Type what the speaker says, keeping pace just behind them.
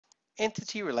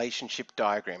Entity relationship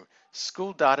diagram,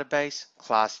 school database,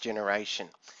 class generation.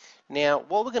 Now,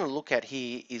 what we're going to look at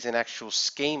here is an actual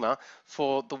schema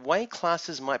for the way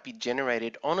classes might be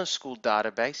generated on a school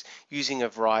database using a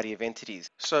variety of entities.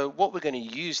 So what we're going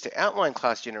to use to outline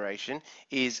class generation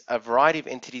is a variety of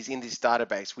entities in this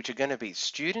database, which are going to be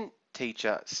student,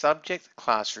 teacher, subject,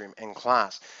 classroom, and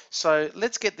class. So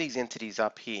let's get these entities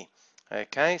up here.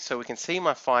 Okay, so we can see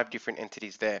my 5 different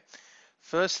entities there.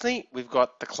 Firstly, we've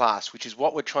got the class, which is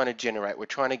what we're trying to generate. We're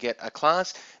trying to get a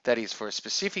class that is for a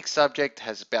specific subject,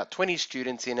 has about 20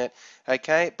 students in it,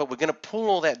 okay? But we're going to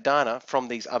pull all that data from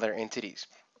these other entities.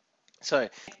 So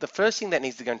the first thing that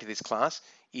needs to go into this class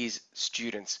is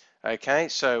students, okay?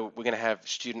 So we're going to have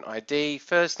student ID,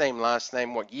 first name, last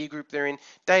name, what year group they're in,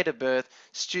 date of birth,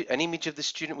 an image of the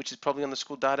student, which is probably on the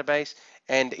school database,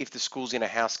 and if the school's in a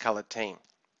house colored team.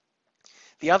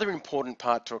 The other important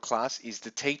part to a class is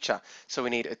the teacher. So we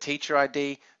need a teacher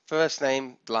ID, first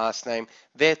name, last name,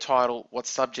 their title, what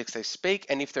subjects they speak,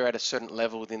 and if they're at a certain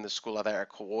level within the school, are they a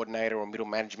coordinator or middle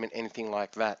management, anything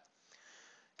like that.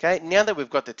 Okay, now that we've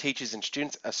got the teachers and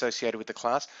students associated with the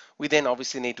class, we then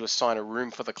obviously need to assign a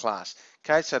room for the class.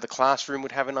 Okay, so the classroom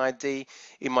would have an ID.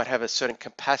 It might have a certain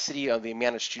capacity of the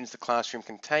amount of students the classroom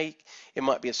can take. It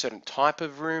might be a certain type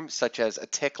of room, such as a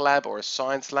tech lab or a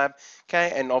science lab.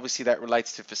 Okay, and obviously that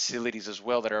relates to facilities as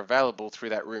well that are available through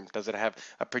that room. Does it have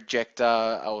a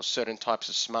projector or certain types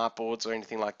of smart boards or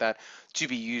anything like that to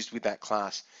be used with that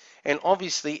class? And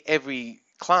obviously every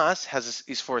class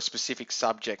is for a specific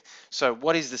subject. So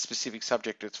what is the specific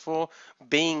subject it's for?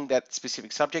 Being that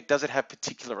specific subject, does it have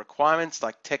particular requirements?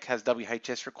 Like tech has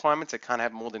WHS requirements, it can't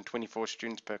have more than 24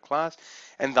 students per class,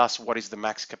 and thus what is the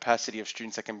max capacity of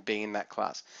students that can be in that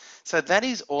class? So that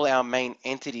is all our main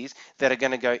entities that are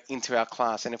going to go into our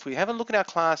class. And if we have a look at our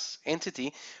class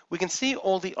entity, we can see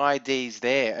all the IDs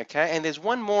there, okay? And there's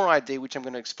one more ID which I'm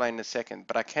going to explain in a second,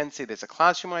 but I can see there's a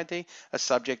classroom ID, a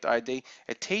subject ID,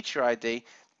 a teacher ID,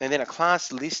 and then a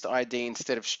class list ID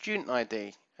instead of student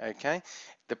ID, okay?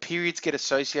 The periods get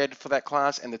associated for that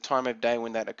class, and the time of day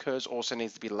when that occurs also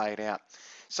needs to be laid out.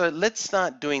 So let's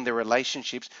start doing the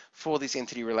relationships for this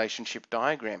entity relationship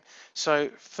diagram. So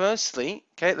firstly,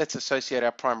 okay, let's associate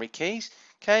our primary keys.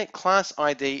 Okay, class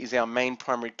ID is our main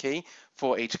primary key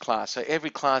for each class. So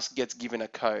every class gets given a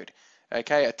code.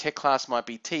 Okay, a tech class might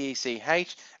be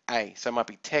TECH A, so it might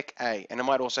be Tech A, and it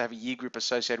might also have a year group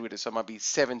associated with it, so it might be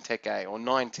 7 Tech A or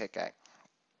 9 Tech A.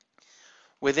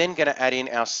 We're then going to add in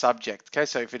our subject. Okay,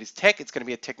 so if it is tech, it's going to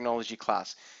be a technology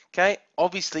class. Okay,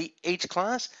 obviously each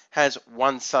class has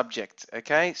one subject.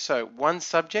 Okay, so one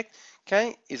subject,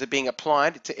 okay, is being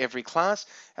applied to every class.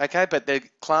 Okay, but the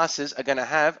classes are going to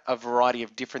have a variety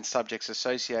of different subjects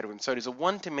associated with them. So it is a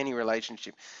one-to-many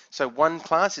relationship. So one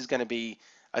class is going to be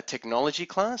a technology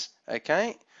class.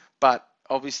 Okay, but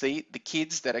obviously the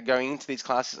kids that are going into these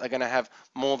classes are going to have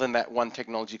more than that one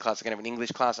technology class. They're going to have an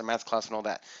English class, a math class, and all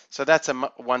that. So that's a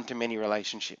one-to-many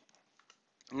relationship.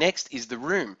 Next is the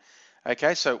room.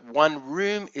 Okay, so one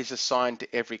room is assigned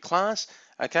to every class.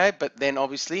 Okay, but then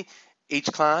obviously each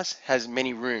class has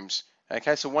many rooms.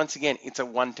 Okay, so once again, it's a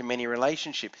one-to-many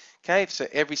relationship. Okay, so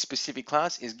every specific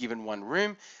class is given one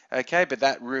room. Okay, but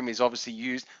that room is obviously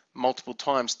used multiple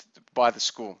times by the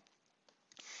school.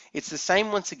 It's the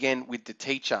same once again with the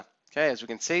teacher. Okay, as we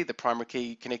can see, the primary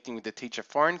key connecting with the teacher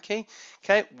foreign key.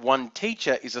 Okay, one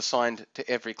teacher is assigned to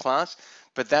every class,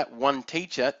 but that one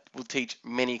teacher will teach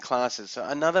many classes. So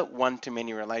another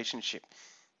one-to-many relationship.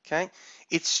 Okay,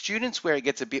 it's students where it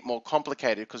gets a bit more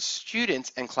complicated, because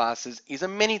students and classes is a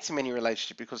many-to-many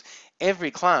relationship, because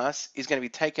every class is going to be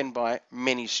taken by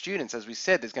many students. As we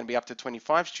said, there's going to be up to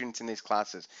 25 students in these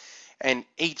classes, and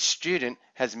each student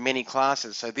has many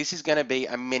classes. So this is going to be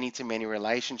a many-to-many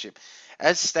relationship.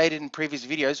 As stated in previous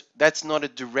videos, that's not a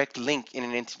direct link in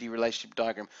an entity relationship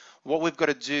diagram. What we've got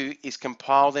to do is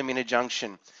compile them in a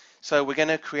junction. So we're going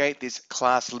to create this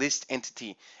class list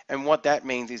entity, and what that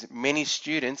means is many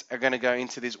students are going to go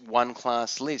into this one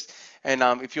class list. And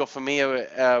if you're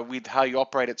familiar with how you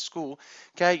operate at school,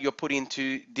 okay, you're put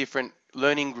into different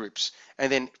learning groups,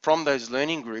 and then from those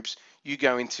learning groups you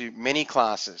go into many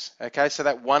classes. Okay, so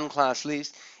that one class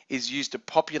list is used to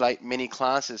populate many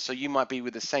classes. So you might be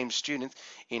with the same students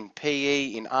in PE,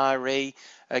 in RE,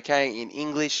 okay, in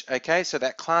English. Okay, so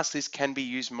that class list can be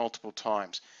used multiple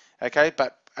times. Okay,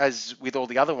 but as with all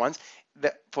the other ones,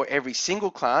 that for every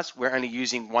single class, we're only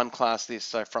using one class list.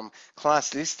 So from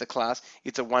class list to class,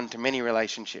 it's a one-to-many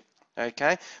relationship.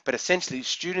 Okay, but essentially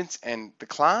students and the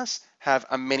class have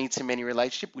a many-to-many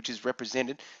relationship, which is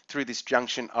represented through this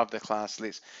junction of the class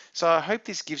list. So I hope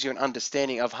this gives you an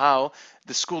understanding of how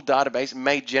the school database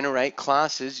may generate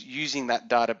classes using that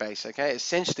database. Okay,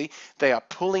 essentially they are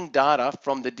pulling data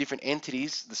from the different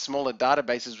entities, the smaller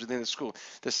databases within the school,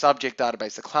 the subject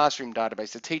database, the classroom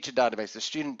database, the teacher database, the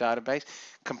student database,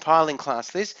 compiling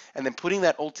class lists, and then putting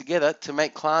that all together to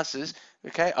make classes,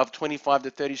 okay, of 25 to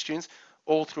 30 students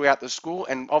all throughout the school.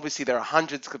 And obviously there are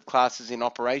hundreds of classes in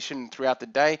operation throughout the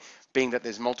day, being that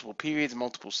there's multiple periods,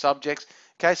 multiple subjects.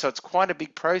 Okay, so it's quite a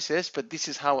big process, but this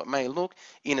is how it may look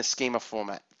in a schema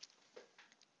format.